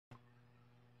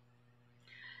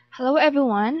Hello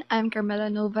everyone, I'm Carmela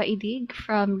Nova Idig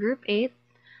from Group 8.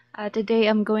 Today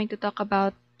I'm going to talk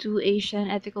about two Asian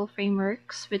ethical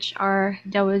frameworks, which are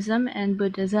Taoism and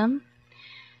Buddhism.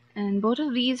 And both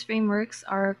of these frameworks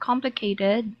are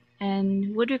complicated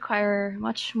and would require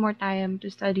much more time to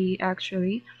study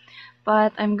actually,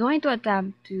 but I'm going to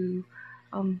attempt to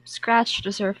scratch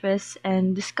the surface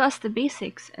and discuss the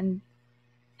basics and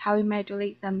how we might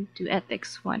relate them to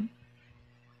ethics 1.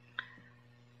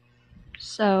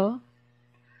 So,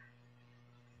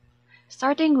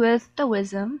 starting with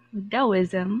Taoism,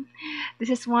 this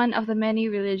is one of the many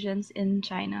religions in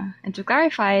China. And to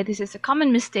clarify, this is a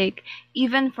common mistake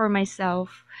even for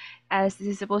myself, as this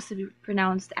is supposed to be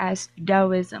pronounced as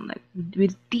Taoism, like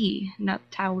with D, not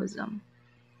Taoism.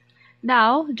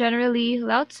 Now, generally,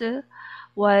 Lao Tzu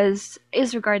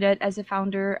is regarded as the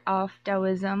founder of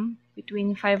Taoism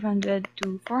between 500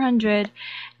 to 400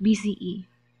 BCE.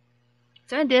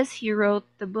 So in this, he wrote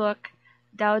the book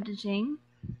Tao Te Ching,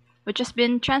 which has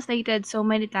been translated so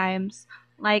many times,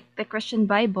 like the Christian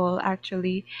Bible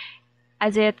actually,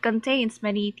 as it contains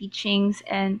many teachings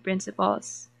and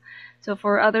principles. So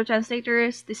for other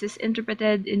translators, this is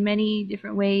interpreted in many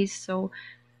different ways. So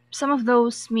some of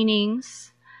those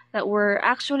meanings that were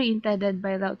actually intended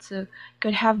by Lao Tzu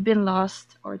could have been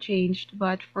lost or changed.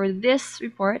 But for this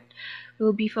report,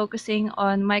 we'll be focusing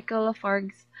on Michael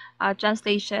Lafargue's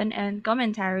translation and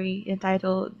commentary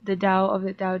entitled The Tao of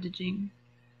the Tao Te Ching.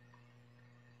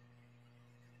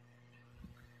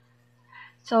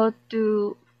 So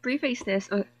to preface this,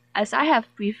 as I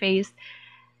have prefaced,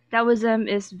 Taoism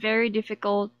is very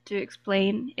difficult to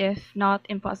explain, if not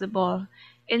impossible.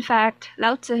 In fact,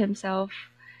 Lao Tzu himself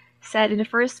said in the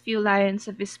first few lines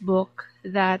of his book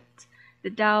that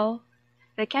the Tao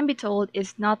that can be told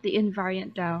is not the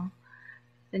invariant Tao.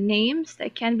 The names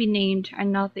that can be named are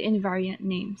not the invariant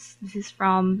names. This is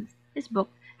from his book,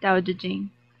 Tao Te Ching.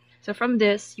 So from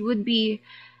this, you would be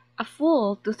a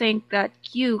fool to think that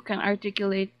you can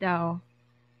articulate Tao.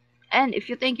 And if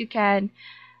you think you can,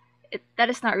 that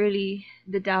is not really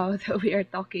the Tao that we are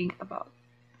talking about.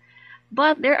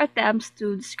 But there are attempts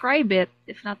to describe it,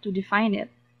 if not to define it.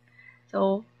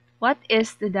 So, what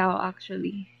is the Tao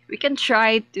actually? We can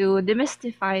try to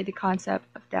demystify the concept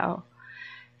of Tao.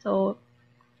 So,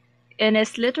 in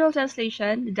its literal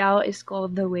translation, the Tao is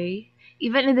called the Way.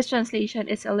 Even in this translation,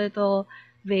 it's a little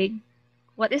vague.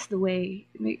 What is the way?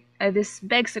 This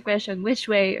begs the question, which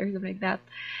way, or something like that.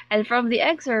 And from the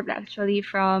excerpt, actually,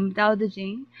 from Tao Te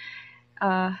Ching,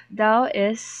 Tao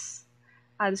is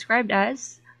described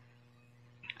as,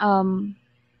 in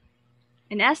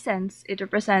essence, it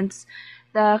represents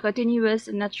the continuous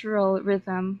natural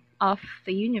rhythm of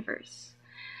the universe.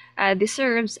 This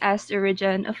serves as the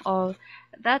origin of all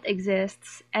that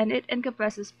exists, and it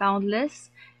encompasses boundless,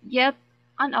 yet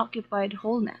unoccupied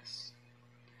wholeness.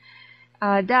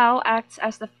 Tao acts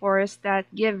as the force that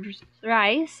gives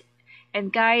rise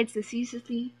and guides the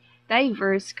ceaselessly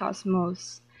diverse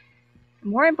cosmos.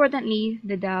 More importantly,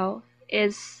 the Tao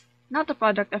is not a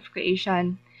product of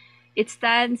creation. It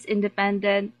stands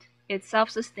independent, it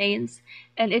self-sustains,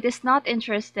 and it is not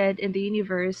interested in the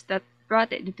universe that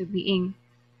brought it into being.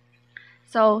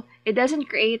 So, it doesn't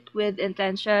create with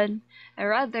intention,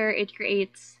 rather it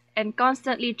creates and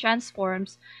constantly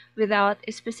transforms without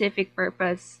a specific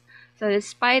purpose. So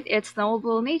despite its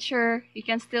noble nature, you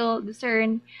can still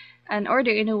discern an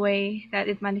order in a way that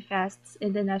it manifests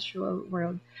in the natural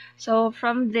world. So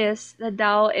from this, the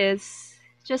Tao is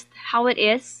just how it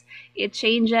is. It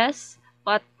changes,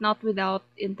 but not without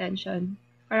intention.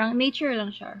 Parang nature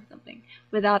lang siya, something,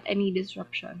 without any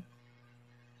disruption.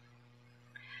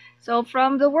 So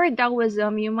from the word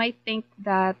Taoism, you might think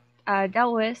that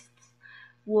Taoists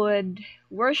would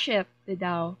worship the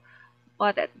Tao,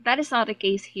 but that is not the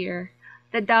case here.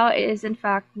 The Tao is in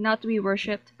fact not to be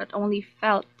worshipped, but only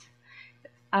felt.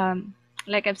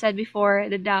 Like I've said before,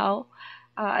 the Tao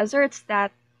asserts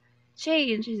that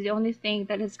change is the only thing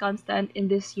that is constant in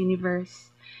this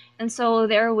universe. And so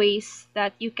there are ways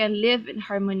that you can live in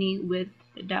harmony with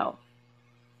the Tao.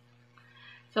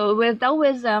 So with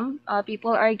Taoism,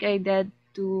 people are guided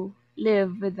to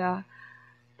live with the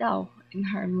Tao in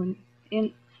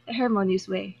a harmonious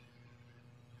way.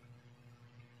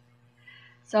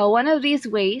 So one of these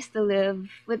ways to live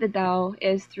with the Tao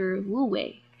is through Wu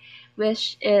Wei,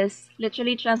 which is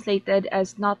literally translated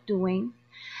as not doing.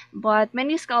 But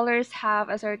many scholars have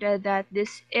asserted that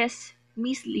this is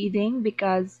misleading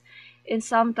because in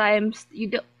some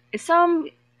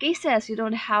cases you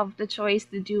don't have the choice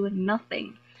to do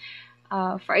nothing.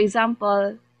 For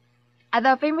example,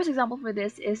 the famous example for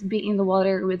this is being in the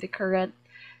water with the current.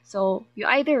 So you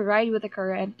either ride with the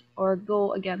current or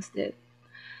go against it.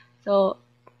 So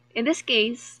in this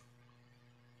case,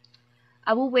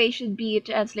 a Wu Wei should be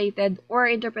translated or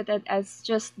interpreted as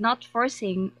just not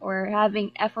forcing or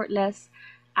having effortless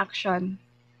action.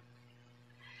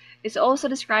 It's also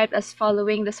described as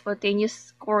following the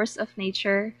spontaneous course of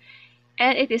nature,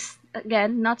 and it is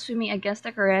again not swimming against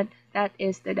the current. That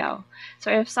is the Tao.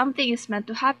 So if something is meant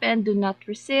to happen, do not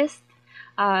resist.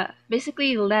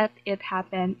 Basically, let it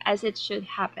happen as it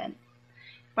should happen.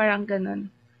 Parang ganun.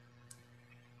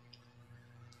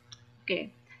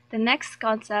 Okay. The next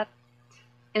concept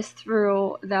is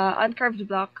through the uncurved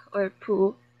block or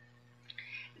Pu.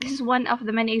 This is one of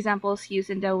the many examples used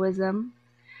in Taoism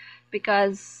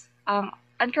because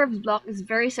uncurved block is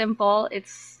very simple.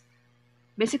 It's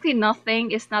basically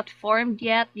nothing. It's not formed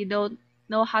yet. You don't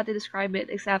know how to describe it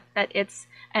except that it's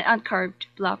an uncurved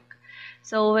block.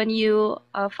 So when you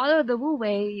follow the Wu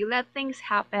Wei, you let things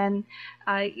happen,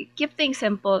 you keep things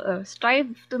simple,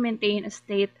 strive to maintain a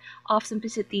state of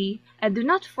simplicity, and do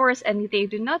not force anything.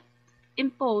 Do not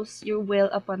impose your will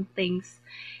upon things.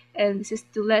 And this is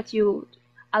to let you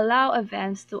allow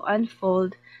events to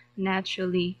unfold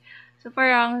naturally. So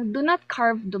parang do not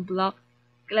carve the block,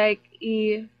 like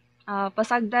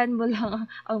pasagdan mo lang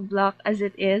ang block as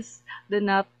it is. Do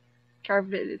not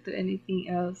carve it into anything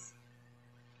else.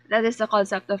 That is the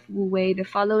concept of Wu Wei, the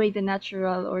following the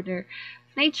natural order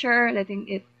of nature, letting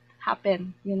it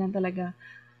happen. Yun lang talaga.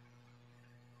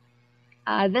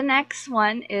 The next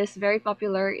one is very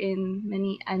popular in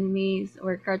many animes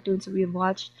or cartoons we've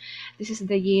watched. This is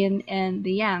the yin and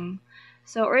the yang.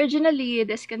 So originally,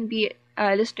 this can be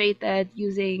illustrated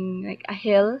using like a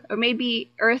hill or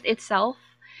maybe earth itself,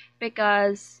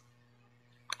 because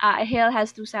a hill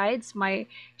has two sides. May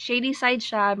shady side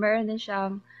siya, meron din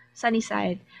siyang sunny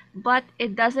side. But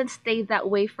it doesn't stay that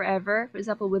way forever. For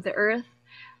example, with the earth,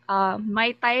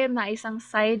 may time na isang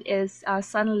side is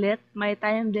sunlit, may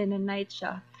time din na night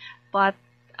siya. But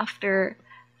after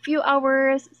few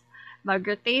hours,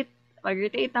 mag-rotate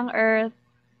ang earth.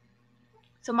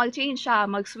 So mag-change siya,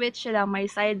 mag-switch siya lang. May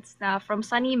sides na from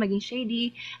sunny maging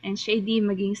shady and shady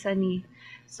maging sunny.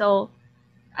 So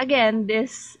again,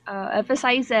 this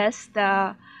emphasizes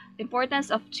the importance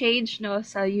of change no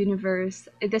sa universe.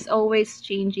 It is always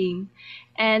changing,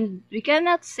 and we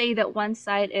cannot say that one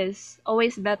side is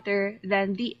always better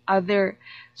than the other.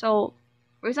 So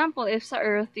for example, if sa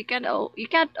earth you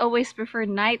can't always prefer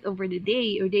night over the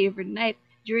day or day over night.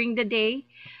 During the day,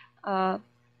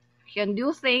 you can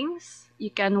do things,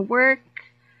 you can work,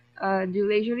 do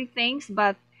leisurely things,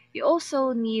 but you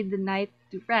also need the night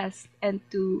to rest and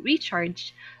to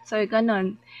recharge. So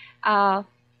ganon.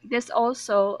 This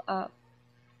also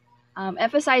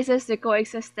emphasizes the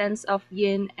coexistence of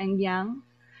yin and yang.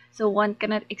 So one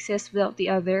cannot exist without the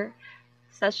other,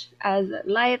 such as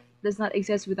light does not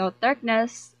exist without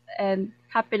darkness, and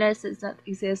happiness does not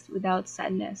exist without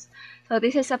sadness. So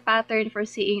this is a pattern for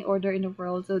seeing order in the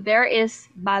world. So there is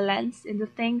balance in the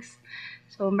things.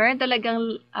 So meron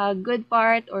talagang good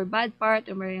part or bad part,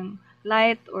 or meron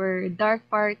light or dark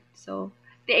part. So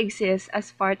they exist as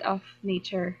part of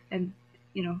nature and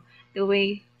the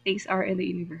way things are in the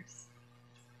universe.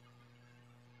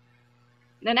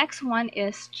 The next one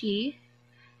is Qi.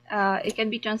 It can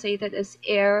be translated as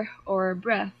air or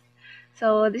breath.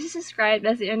 So this is described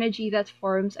as the energy that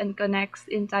forms and connects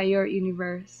the entire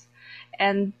universe.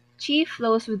 And Qi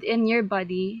flows within your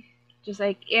body, just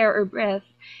like air or breath.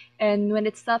 And when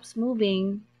it stops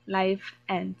moving, life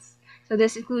ends. So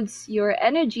this includes your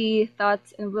energy,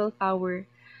 thoughts, and willpower.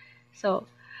 So,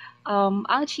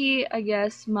 ang Qi, I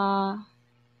guess, ang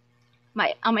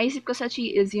maisip ko sa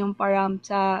Qi is yung parang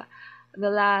sa The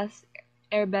Last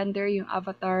Airbender, yung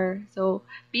Avatar. So,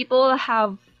 people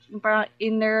have parang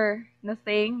inner na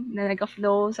thing na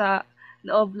nag-flow sa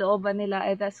loob-looban nila,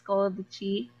 and that's called the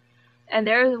Qi. And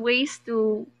there are ways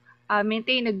to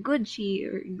maintain a good Qi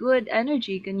or good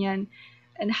energy, ganyan,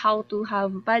 and how to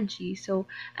have bad Qi. So,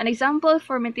 an example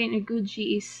for maintaining a good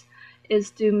Qi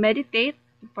is to meditate,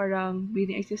 parang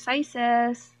breathing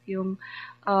exercises, yung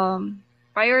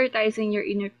prioritizing your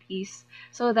inner peace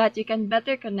so that you can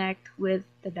better connect with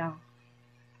the Tao.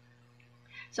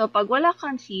 So, pag wala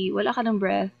kang Qi, wala ka ng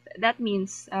breath, that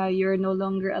means you're no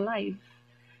longer alive.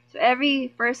 So,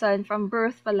 every person from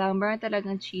birth pa lang, meron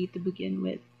talagang Qi to begin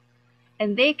with.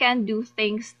 And they can do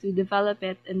things to develop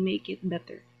it and make it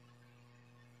better.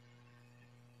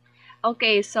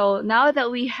 Okay, so now that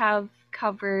we have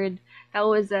covered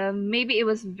Taoism, maybe it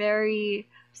was very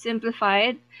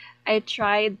simplified. I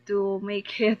tried to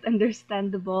make it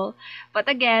understandable. But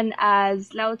again,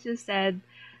 as Lao Tzu said,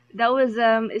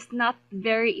 Taoism is not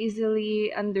very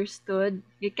easily understood.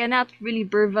 You cannot really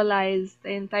verbalize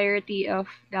the entirety of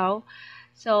Tao.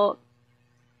 So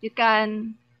you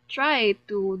can try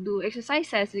to do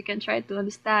exercises, you can try to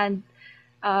understand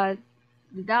uh,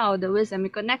 the Tao, the wisdom,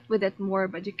 you connect with it more,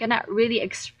 but you cannot really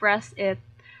express it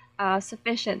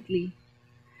sufficiently.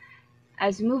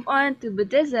 As we move on to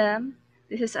Buddhism,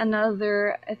 this is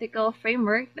another ethical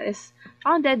framework that is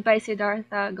founded by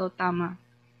Siddhartha Gautama.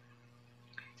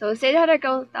 So Siddhartha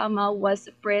Gautama was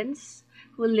a prince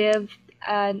who lived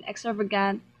an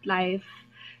extravagant life.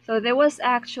 So there was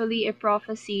actually a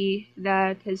prophecy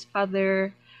that his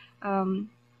father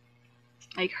um,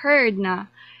 heard na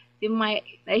he might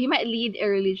lead a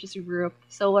religious group.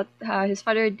 So what his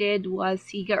father did was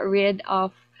he got rid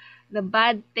of the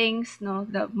bad things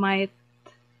that might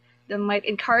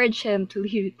encourage him to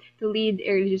lead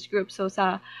a religious group. So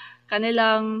sa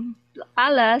kanilang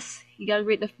palace, he got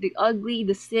rid of the ugly,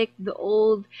 the sick, the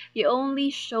old. He only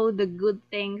showed the good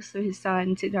things to his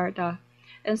son Siddhartha.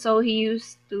 And so he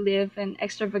used to live an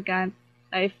extravagant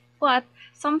life. But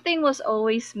something was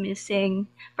always missing.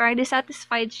 Parang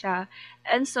dissatisfied siya.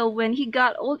 And so when he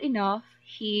got old enough,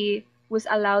 he was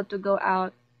allowed to go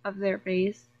out of their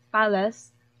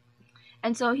palace.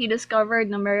 And so he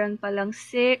discovered na meron palang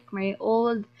sick, may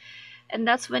old, and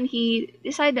that's when he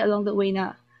decided along the way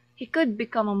na he could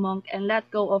become a monk and let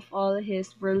go of all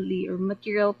his worldly or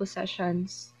material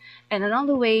possessions. And along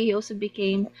the way, he also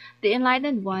became the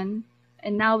enlightened one,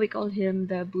 and now we call him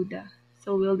the Buddha.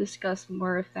 So we'll discuss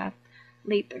more of that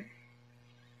later.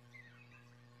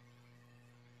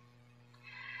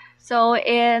 So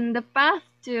in the path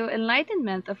to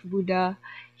enlightenment of Buddha,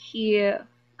 he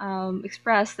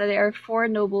expressed that there are four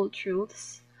noble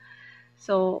truths.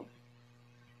 So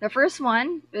the first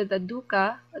one, with the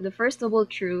dukkha, the first noble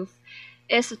truth,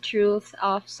 is the truth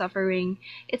of suffering.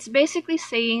 It's basically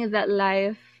saying that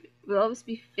life will always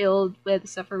be filled with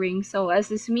suffering. So as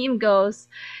this meme goes,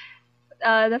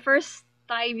 the first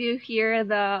time you hear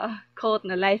the quote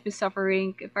na life is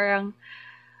suffering, parang,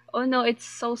 oh no, it's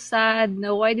so sad.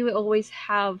 No, why do we always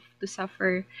have to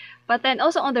suffer? But then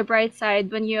also on the bright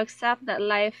side, when you accept that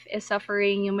life is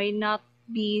suffering, you may not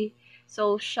be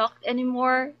so shocked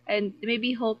anymore, and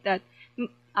maybe hope that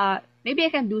maybe I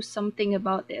can do something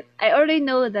about it. I already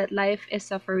know that life is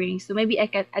suffering, so maybe I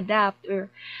can adapt or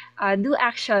do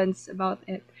actions about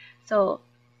it. So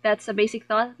that's a basic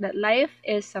thought, that life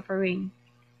is suffering,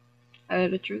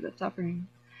 the truth of suffering.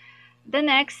 The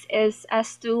next is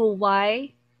as to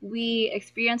why we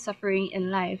experience suffering in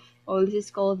life. Or this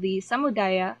is called the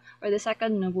samudaya, or the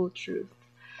second noble truth.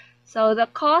 So the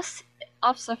cause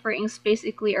of suffering is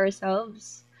basically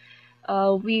ourselves.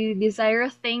 We desire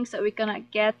things that we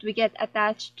cannot get. We get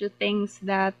attached to things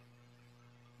that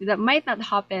might not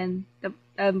happen, that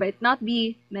might not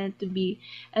be meant to be,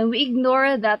 and we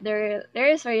ignore that there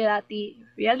is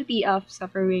reality of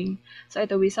suffering. So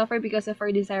ito, we suffer because of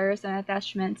our desires and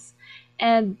attachments,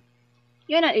 and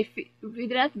if we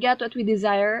do not get what we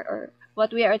desire or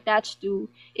what we are attached to,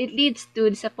 it leads to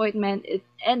disappointment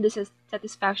and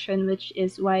dissatisfaction, which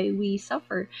is why we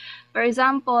suffer. For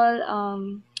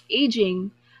example,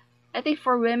 aging. I think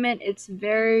for women, it's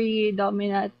very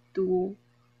dominant to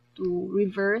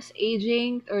reverse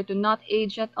aging or to not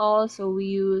age at all. So we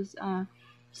use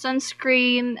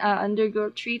sunscreen, undergo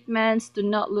treatments to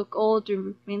not look old,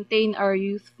 to maintain our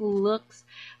youthful looks.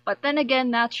 But then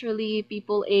again, naturally,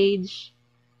 people age.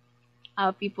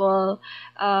 People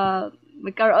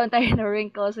magkaroon tayo ng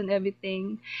wrinkles and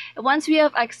everything. Once we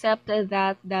have accepted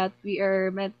that we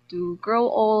are meant to grow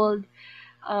old,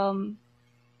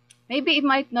 maybe it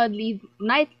might not lead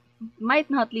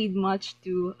much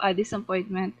to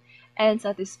disappointment and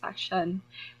satisfaction.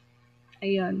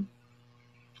 Ayun.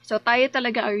 So tayo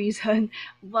talaga a reason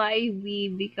why we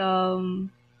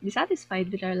become dissatisfied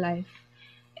with our life.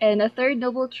 And a third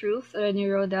noble truth, or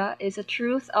nirodha, is a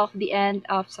truth of the end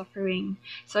of suffering.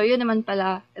 So yun naman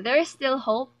pala, there is still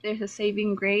hope, there's a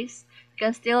saving grace, we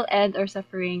can still end our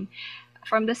suffering.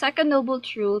 From the second noble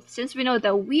truth, since we know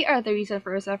that we are the reason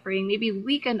for our suffering, maybe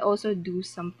we can also do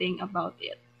something about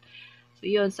it. So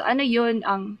yun, so ano yun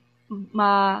ang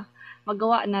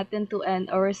magawa natin to end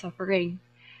our suffering?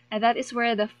 And that is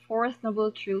where the fourth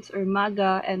noble truth, or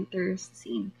magga, enters the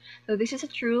scene. So this is a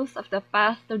truth of the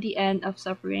path to the end of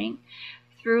suffering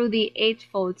through the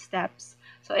eightfold steps.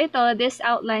 So this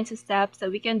outlines the steps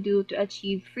that we can do to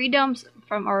achieve freedoms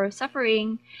from our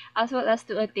suffering, as well as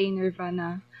to attain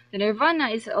nirvana. The nirvana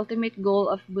is the ultimate goal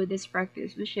of Buddhist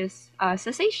practice, which is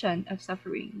cessation of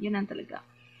suffering. Yun ang talaga.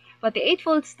 But the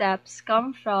eightfold steps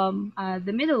come from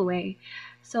the middle way.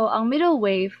 So, ang middle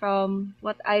way, from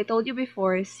what I told you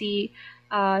before,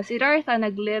 Siddhartha,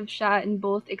 naglive siya in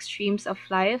both extremes of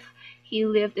life. he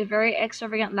lived a very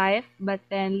extravagant life, but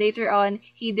then later on,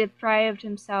 he deprived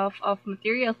himself of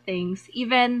material things,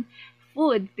 even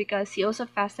food, because he also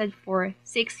fasted for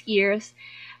 6 years.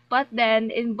 But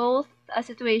then, in both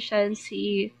situations,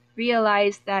 he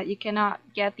realized that you cannot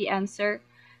get the answer.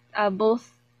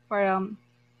 Both for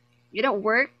you don't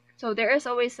work. So there is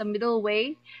always a middle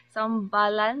way, some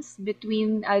balance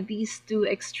between these two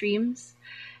extremes.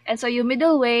 And so yung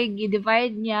middle way, you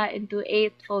divide niya into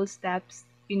 8 full steps,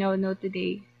 know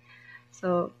today.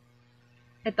 So,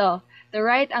 ito, the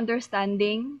right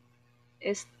understanding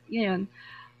is,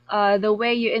 the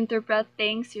way you interpret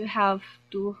things, you have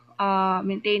to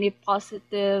maintain a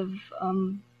positive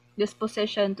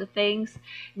disposition to things.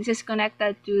 This is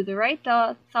connected to the right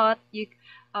thought.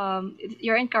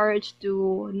 You're encouraged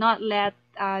to not let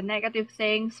negative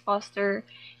things foster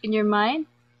in your mind.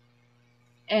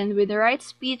 And with the right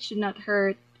speech, do not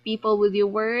hurt people with your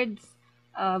words.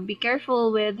 Be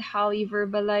careful with how you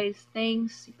verbalize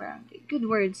things. Parang good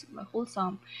words,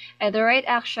 wholesome. And the right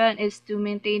action is to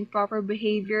maintain proper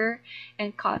behavior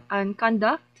and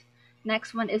conduct.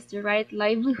 Next one is the right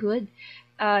livelihood.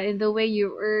 In the way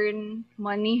you earn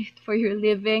money for your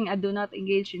living. Do not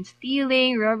engage in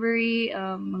stealing, robbery,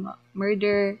 mga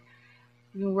murder.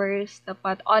 Yung worst,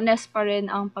 dapat honest pa rin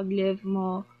ang pag-live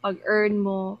mo, pag-earn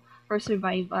mo for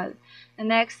survival. The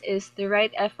next is the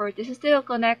right effort. This is still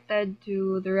connected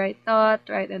to the right thought,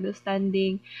 right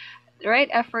understanding. The right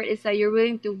effort is that you're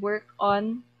willing to work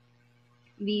on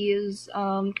these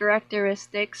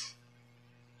characteristics.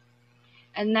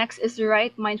 And next is the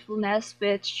right mindfulness,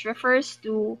 which refers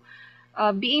to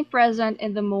being present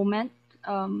in the moment.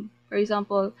 For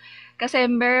example, kasi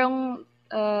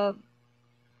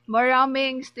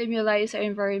maraming stimuli sa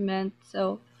environment.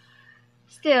 So,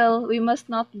 still, we must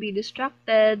not be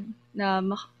distracted.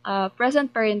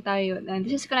 Present pa rin tayo. And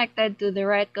this is connected to the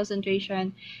right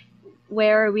concentration,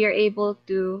 where we are able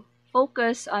to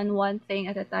focus on one thing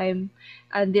at a time.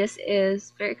 And this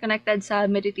is very connected sa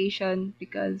meditation,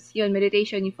 because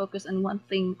meditation, you focus on one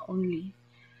thing only.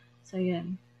 So,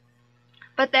 yun.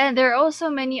 But then, there are also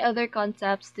many other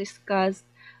concepts discussed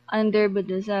under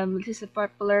Buddhism. This is a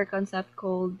popular concept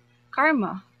called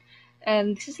karma.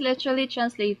 And this is literally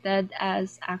translated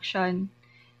as action.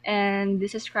 And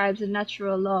this describes the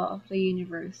natural law of the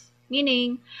universe.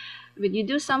 Meaning, when you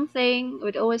do something, it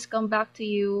would always come back to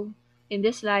you in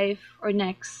this life or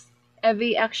next.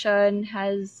 Every action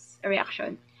has a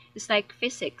reaction. It's like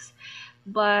physics.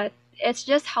 But it's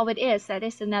just how it is. That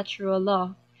is the natural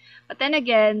law. But then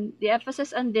again, the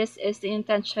emphasis on this is the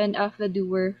intention of the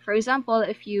doer. For example,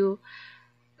 if you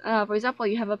have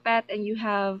a pet and you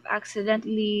have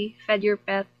accidentally fed your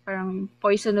pet parang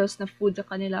poisonous na food sa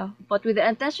kanila, but with the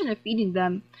intention of feeding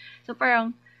them. So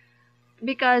parang,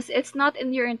 because it's not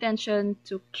in your intention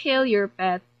to kill your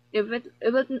pet, it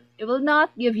will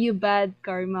not give you bad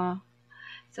karma.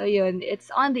 So yun, it's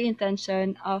on the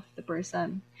intention of the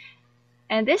person.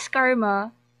 And this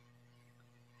karma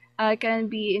can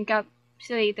be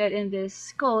encapsulated in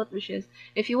this quote, which is,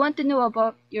 if you want to know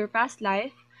about your past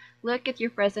life, look at your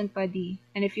present body.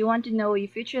 And if you want to know your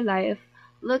future life,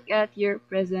 look at your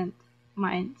present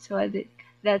mind. So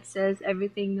that says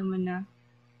everything naman na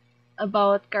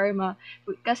about karma.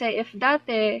 Kasi if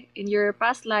dati, in your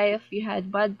past life, you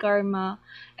had bad karma,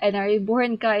 and are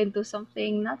reborn ka into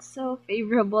something not so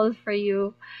favorable for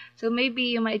you, so maybe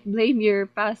you might blame your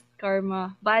past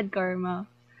karma, bad karma,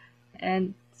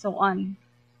 and so on.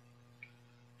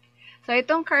 So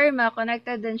itong karma,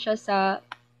 connected din siya sa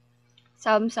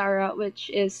samsara, which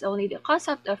is only the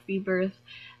concept of rebirth.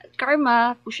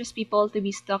 Karma pushes people to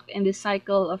be stuck in the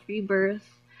cycle of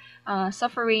rebirth,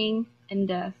 suffering, and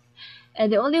death. And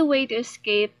the only way to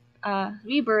escape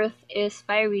rebirth is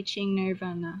by reaching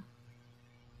nirvana.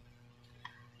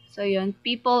 So yun,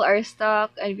 people are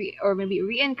stuck or maybe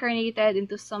reincarnated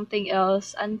into something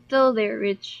else until they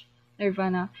reach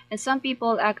nirvana. And some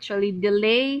people actually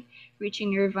delay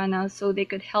reaching nirvana so they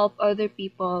could help other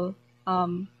people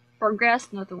progress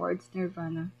towards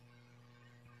nirvana.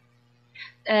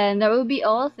 And that will be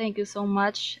all. Thank you so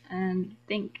much, and